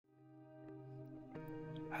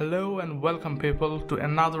Hello and welcome people to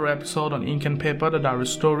another episode on Ink and Paper, the Diary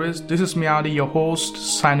Stories. This is Miadi, your host,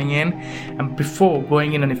 signing in. And before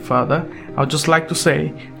going in any further, I would just like to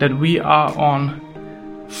say that we are on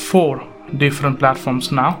 4 different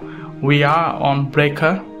platforms now. We are on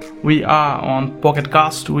Breaker, we are on Pocket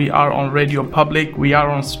Cast, we are on Radio Public, we are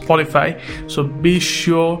on Spotify. So be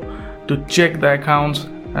sure to check the accounts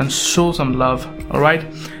and show some love. Alright,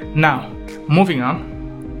 now moving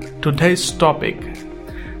on. Today's topic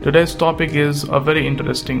is a very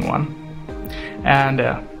interesting one, and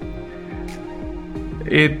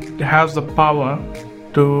it has the power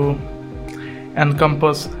to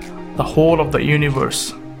encompass the whole of the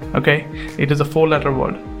universe. Okay, it is a 4-letter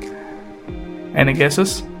word. Any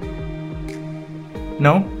guesses?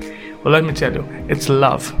 No? Well, let me tell you, it's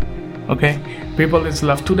love. Okay, people, it's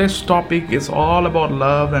love. Today's topic is all about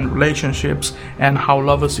love and relationships and how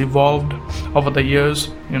love has evolved over the years,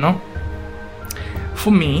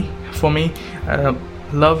 For me,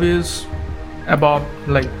 love is about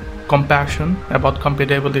compassion, about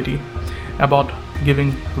compatibility, about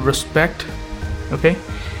giving respect. Okay,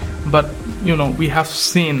 but we have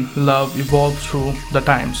seen love evolve through the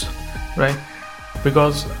times, right?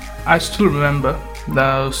 Because I still remember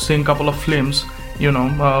seeing a couple of films,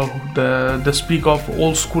 they speak of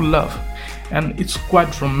old school love, and it's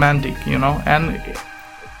quite romantic, and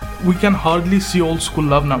we can hardly see old school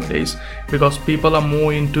love nowadays because people are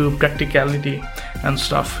more into practicality and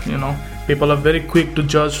stuff. People are very quick to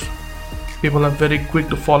judge, people are very quick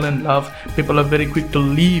to fall in love, people are very quick to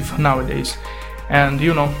leave nowadays, and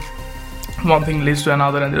one thing leads to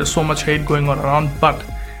another, and there's so much hate going on around,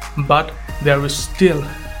 but there is still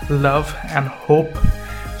love and hope.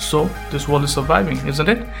 So this world is surviving, isn't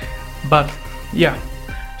it? But yeah,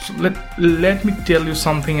 so let me tell you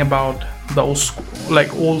something about the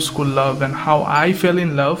old school love and how I fell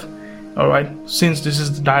in love. Alright, since this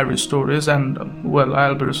is the diary stories, and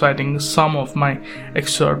I'll be reciting some of my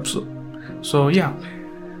excerpts. So yeah,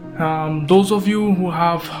 those of you who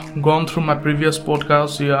have gone through my previous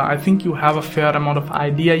podcasts, I think you have a fair amount of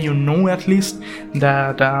idea. At least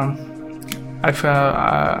that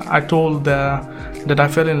I told that I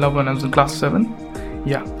fell in love when I was in class 7.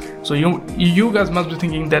 Yeah, so you guys must be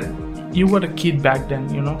thinking that you were a kid back then,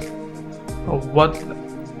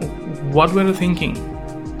 What were you thinking?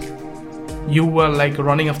 You were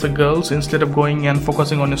running after girls instead of going and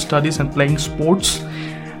focusing on your studies and playing sports?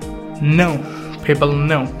 No, people,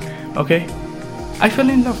 no. Okay, I fell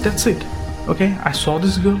in love, that's it. Okay, I saw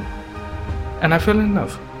this girl and I fell in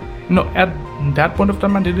love. At that point of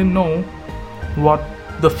time I didn't know what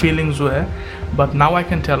the feelings were, but now I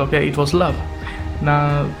can tell, okay, it was love.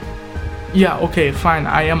 Now, yeah, okay, fine,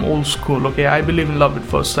 I am old school, okay, I believe in love at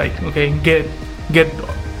first sight, okay, get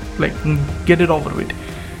it over with.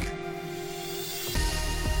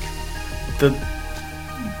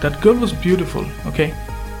 That girl was beautiful, okay.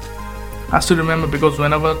 I still remember, because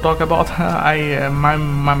whenever I talk about her, my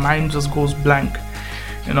mind just goes blank,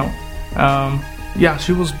 yeah,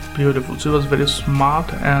 she was beautiful. She was very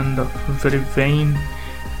smart and very vain,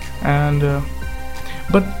 and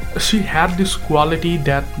but she had this quality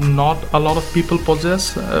that not a lot of people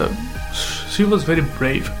possess. She was very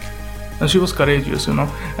brave and she was courageous,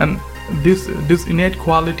 and this innate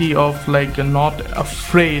quality of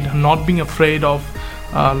not being afraid of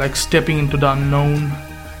stepping into the unknown,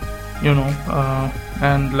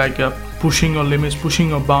 and pushing your limits, pushing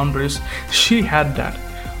your boundaries. She had that.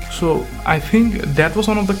 So I think that was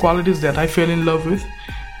one of the qualities that I fell in love with.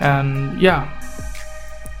 And yeah,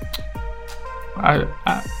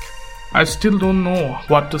 I still don't know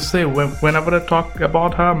what to say. Whenever I talk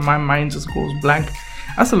about her, my mind just goes blank.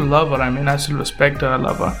 I still love her, I still respect her, I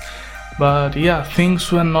love her. But yeah,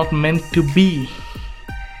 things were not meant to be.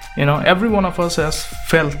 Every one of us has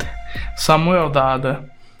felt somewhere or the other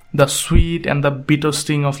the sweet and the bitter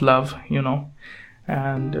sting of love,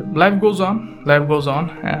 and life goes on,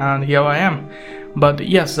 and here I am. But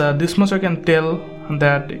yes, this much I can tell,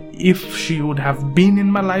 that if she would have been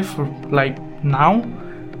in my life now,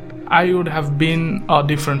 I would have been a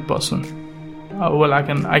different person. I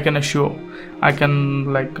can assure, I can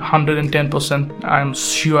 110%, I'm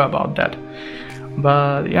sure about that.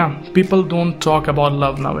 But yeah, people don't talk about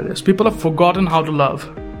love nowadays. People have forgotten how to love.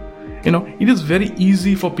 It is very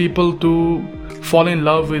easy for people to fall in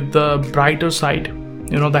love with the brighter side,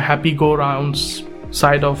 the happy go rounds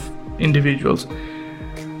side of individuals.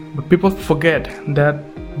 But people forget that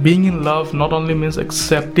being in love not only means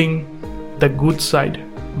accepting the good side,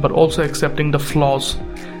 but also accepting the flaws,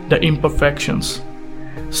 the imperfections.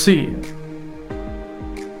 See,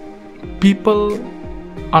 people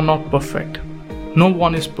are not perfect. No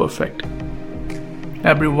one is perfect.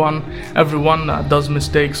 Everyone does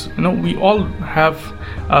mistakes. We all have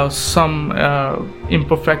some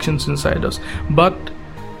imperfections inside us, but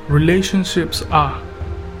relationships are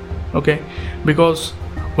okay, because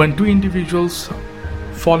when two individuals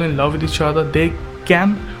fall in love with each other, they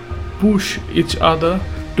can push each other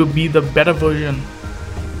to be the better version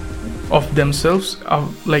of themselves,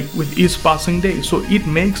 like with each passing day. So it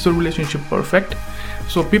makes the relationship perfect.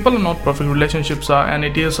 So people are not perfect, relationships are, and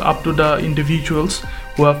it is up to the individuals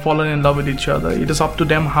who have fallen in love with each other. It is up to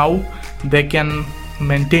them how they can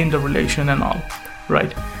maintain the relation and all,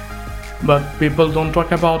 right? But people don't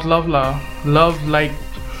talk about love like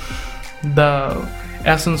the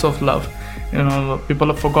essence of love. People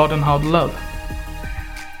have forgotten how to love.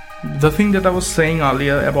 The thing that I was saying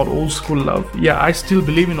earlier about old school love, yeah, I still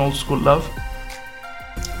believe in old school love.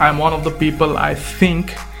 I'm one of the people, I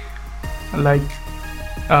think, like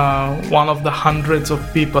one of the hundreds of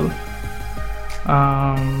people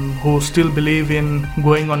who still believe in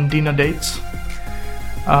going on dinner dates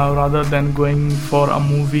rather than going for a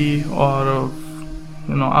movie or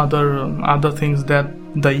other things that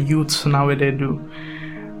the youths nowadays do.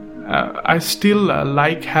 I still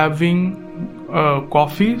like having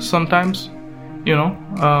coffee sometimes,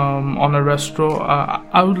 on a restaurant.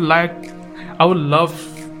 I would love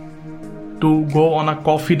to go on a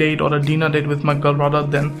coffee date or a dinner date with my girl rather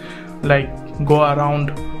than like go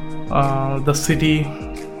around the city,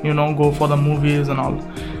 go for the movies and all.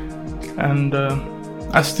 And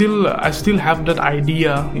I still have that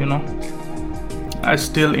idea, I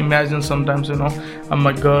still imagine sometimes,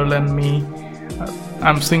 my girl and me.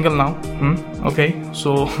 I'm single now. Okay,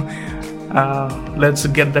 so let's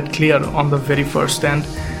get that clear on the very first end,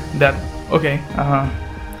 that okay,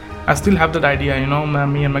 I still have that idea,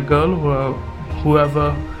 me and my girl,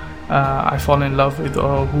 whoever I fall in love with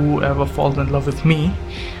or whoever falls in love with me.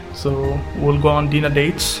 So we'll go on dinner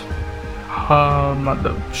dates.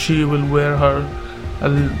 She will wear her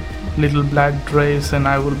little black dress and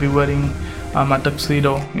I will be wearing my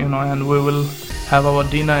tuxedo, and we will have our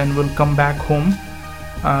dinner and we'll come back home.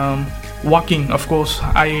 Walking, of course,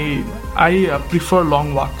 I prefer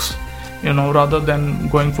long walks, rather than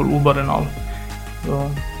going for Uber and all.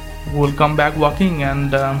 So we'll come back walking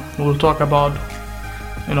and we'll talk about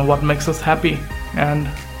what makes us happy. And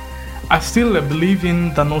I still believe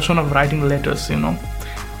in the notion of writing letters.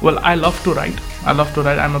 Well, I love to write. I'm a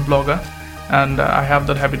blogger and I have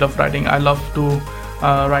that habit of writing. I love to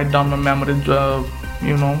write down my memories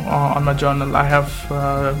on my journal.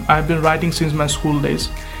 I've been writing since my school days,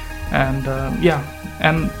 and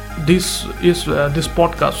and this is this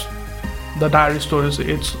podcast, the diary stories,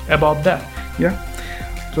 it's about that.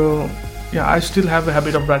 So I still have a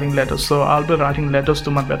habit of writing letters, so I'll be writing letters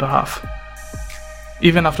to my better half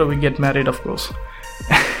even after we get married, of course.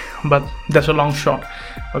 But that's a long shot.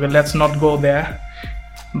 Okay, let's not go there.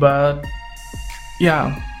 But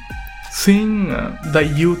seeing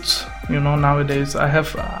the youths, nowadays, I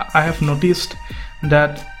have noticed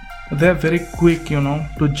that they're very quick,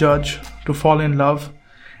 to judge, to fall in love.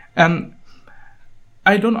 And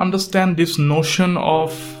I don't understand this notion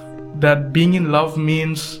of that being in love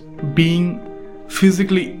means being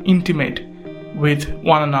physically intimate with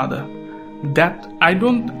one another. That I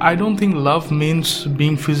don't think love means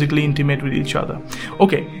being physically intimate with each other.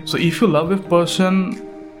 Okay, so if you love a person,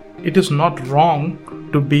 it is not wrong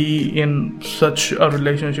to be in such a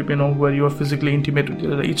relationship, where you are physically intimate with each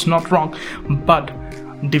other. It's not wrong. But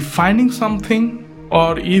defining something,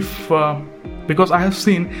 or if because I have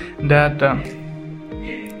seen that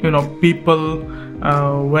people,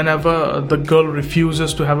 whenever the girl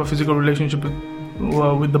refuses to have a physical relationship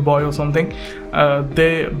with the boy or something,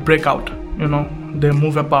 they break out, they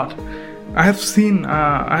move apart. I have seen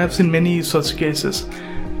many such cases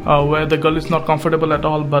where the girl is not comfortable at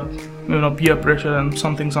all, but peer pressure and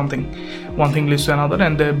something, one thing leads to another,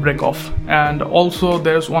 and they break off. And also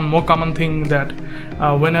there's one more common thing, that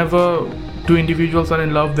whenever two individuals are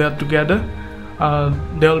in love, they're together,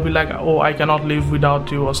 they'll be like, oh, I cannot live without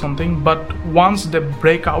you or something. But once they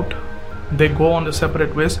break out, they go on the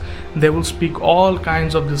separate ways, they will speak all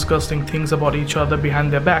kinds of disgusting things about each other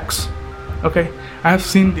behind their backs. Okay, I have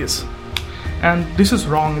seen this, and this is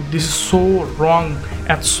wrong. This is so wrong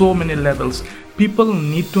at so many levels. People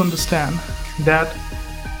need to understand that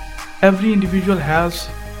every individual has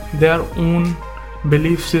their own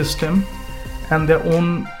belief system and their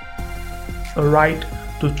own right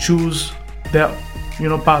to choose their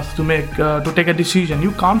path, to make to take a decision.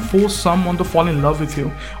 You can't force someone to fall in love with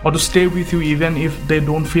you or to stay with you even if they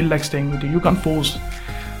don't feel like staying with you. You can't force.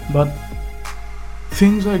 But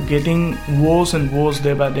things are getting worse and worse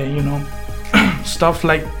day by day. stuff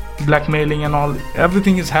like blackmailing and all,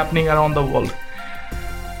 everything is happening around the world.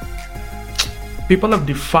 People have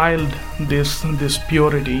defiled this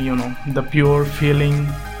purity, you know, the pure feeling,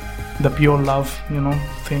 the pure love, you know.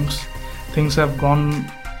 Things have gone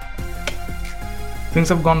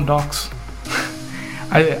dark.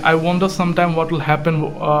 I wonder sometime what will happen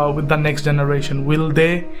with the next generation. Will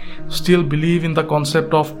they still believe in the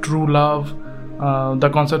concept of true love, the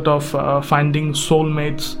concept of finding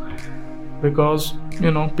soulmates? Because,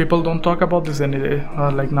 you know, people don't talk about this anyway,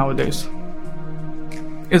 like nowadays.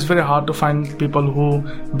 It's very hard to find people who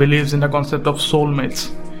believes in the concept of soulmates,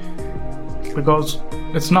 because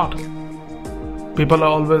it's not. People are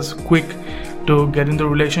always quick to get into a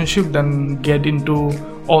relationship, then get into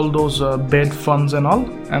all those bed funds and all,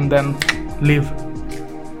 and then leave.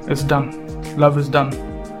 It's done. Love is done.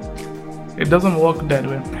 It doesn't work that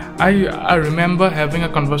way. I remember having a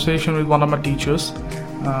conversation with one of my teachers.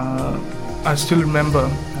 I still remember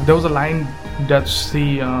there was a line that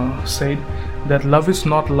she said that love is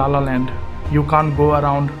not La La Land. You can't go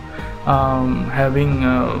around having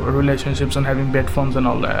relationships and having bed funds and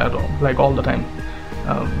all that, like all the time.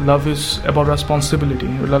 Love is about responsibility.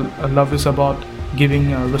 Love is about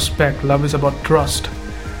giving respect. Love is about trust.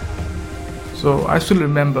 So I still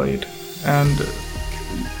remember it, and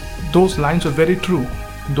those lines are very true.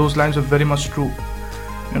 Those lines are very much true.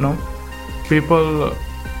 You know, people.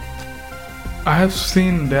 I have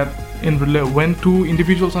seen that when two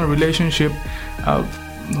individuals are in a relationship,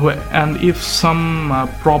 and if some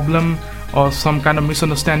problem or some kind of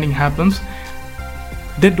misunderstanding happens,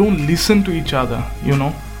 they don't listen to each other. You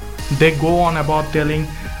know, they go on about telling,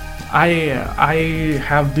 I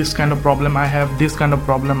have this kind of problem, I have this kind of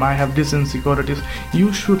problem, I have these insecurities.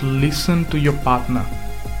 You should listen to your partner.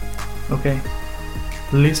 Okay,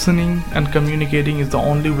 listening and communicating is the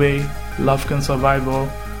only way love can survive. Or,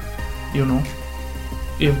 you know,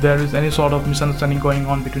 if there is any sort of misunderstanding going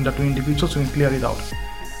on between the two individuals, you can clear it out.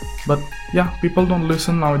 But yeah, people don't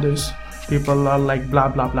listen nowadays. People are like blah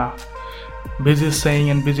blah blah, busy saying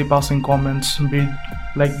and busy passing comments,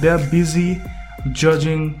 like they're busy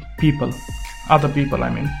judging people, other people, I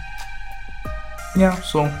mean. Yeah,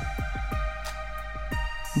 so,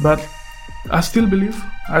 but I still believe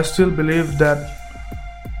that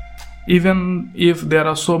even if there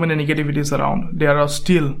are so many negativities around, there are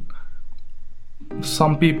still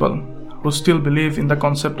some people who still believe in the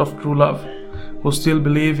concept of true love, who still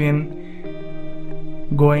believe in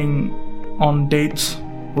going on dates,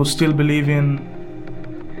 who still believe in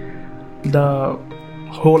the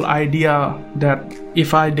whole idea that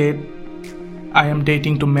if I date, I am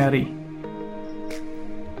dating to marry.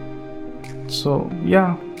 So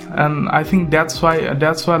yeah, and I think that's why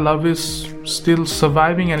love is still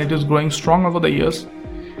surviving and it is growing strong over the years.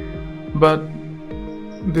 But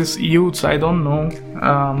these youths, I don't know.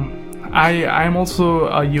 I'm also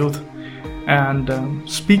a youth, and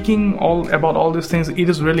speaking about all these things, it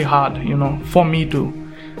is really hard, you know, for me too.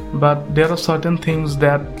 But there are certain things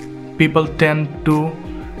that people tend to,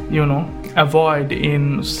 you know, avoid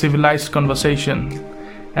in civilized conversation,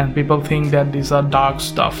 and people think that these are dark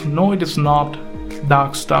stuff. No, it is not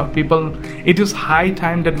dark stuff. People, it is high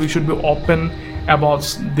time that we should be open about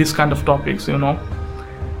this kind of topics, you know.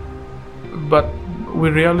 But we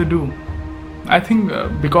rarely do. I think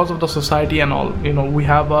because of the society and all, you know, we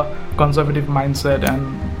have a conservative mindset,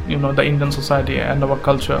 and you know, the Indian society and our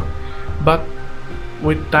culture. But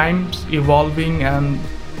with times evolving, and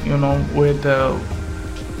you know, with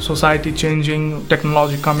society changing,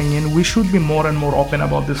 technology coming in, we should be more and more open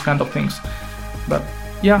about this kind of things. But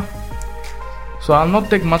yeah, so I'll not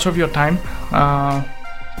take much of your time.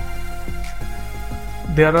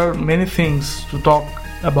 There are many things to talk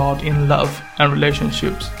about in love and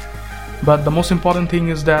relationships, but the most important thing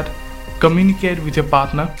is that communicate with your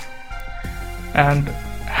partner and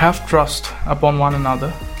have trust upon one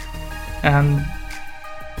another. And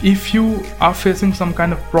if you are facing some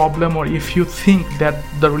kind of problem, or if you think that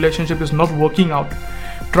the relationship is not working out,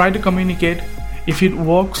 try to communicate. If it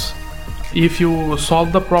works, if you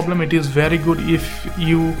solve the problem, it is very good. If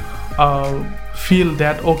you feel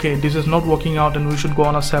that okay, this is not working out and we should go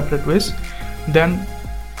on a separate ways, then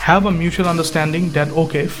have a mutual understanding that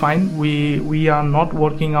okay, fine, we are not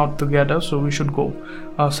working out together, so we should go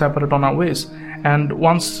separate on our ways. And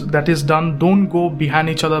once that is done, don't go behind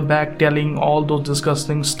each other back telling all those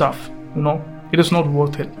disgusting stuff, you know. It is not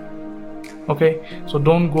worth it. Okay, so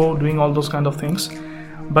don't go doing all those kind of things.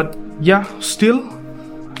 But yeah, still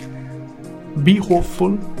be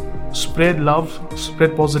hopeful, spread love,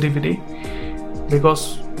 spread positivity,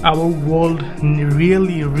 because our world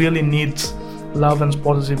really needs love and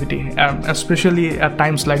positivity, especially at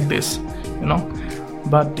times like this.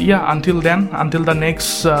 But yeah, until then, until the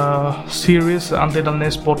next series, until the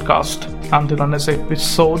next podcast, until the next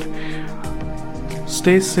episode,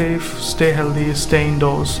 stay safe, stay healthy, stay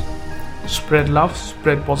indoors, spread love,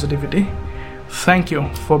 spread positivity. Thank you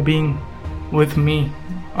for being with me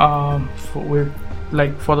for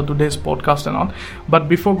the today's podcast and all. But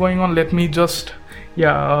before going on, let me just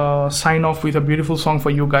sign off with a beautiful song for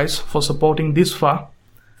you guys for supporting this far.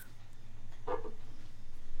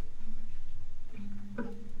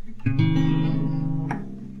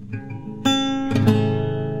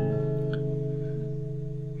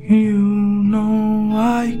 You know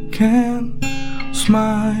I can't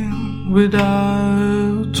smile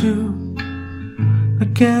without you. I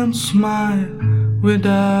can't smile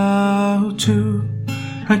without you.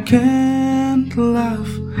 I can't laugh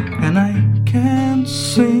and I can't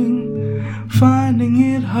sing, finding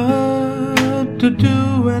it hard to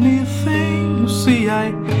do anything. See,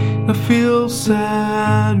 I feel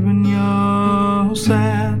sad when you're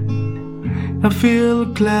sad. I feel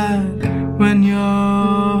glad when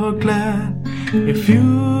you're glad. If you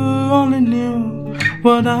only knew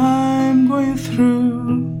what I'm going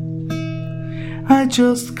through, I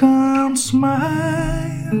just can't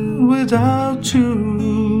smile without you.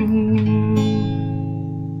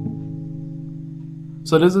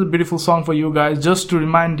 So this is a beautiful song for you guys, just to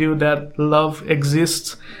remind you that love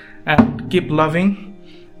exists and keep loving.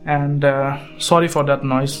 And sorry for that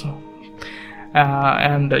noise.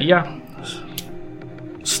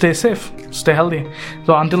 Stay safe, stay healthy.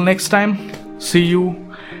 So until next time, see you,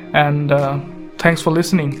 and thanks for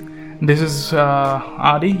listening. This is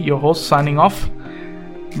Adi, your host, signing off.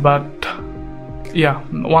 But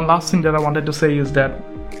one last thing that I wanted to say is that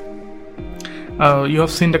you have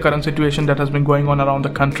seen the current situation that has been going on around the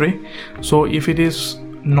country. So if it is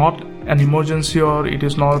not an emergency or it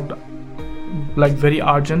is not very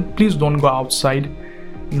urgent, please don't go outside.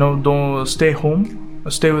 Don't stay home,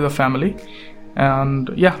 stay with the family. And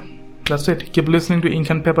that's it. Keep listening to Ink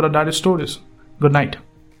and Paper Diary Stories. Good night.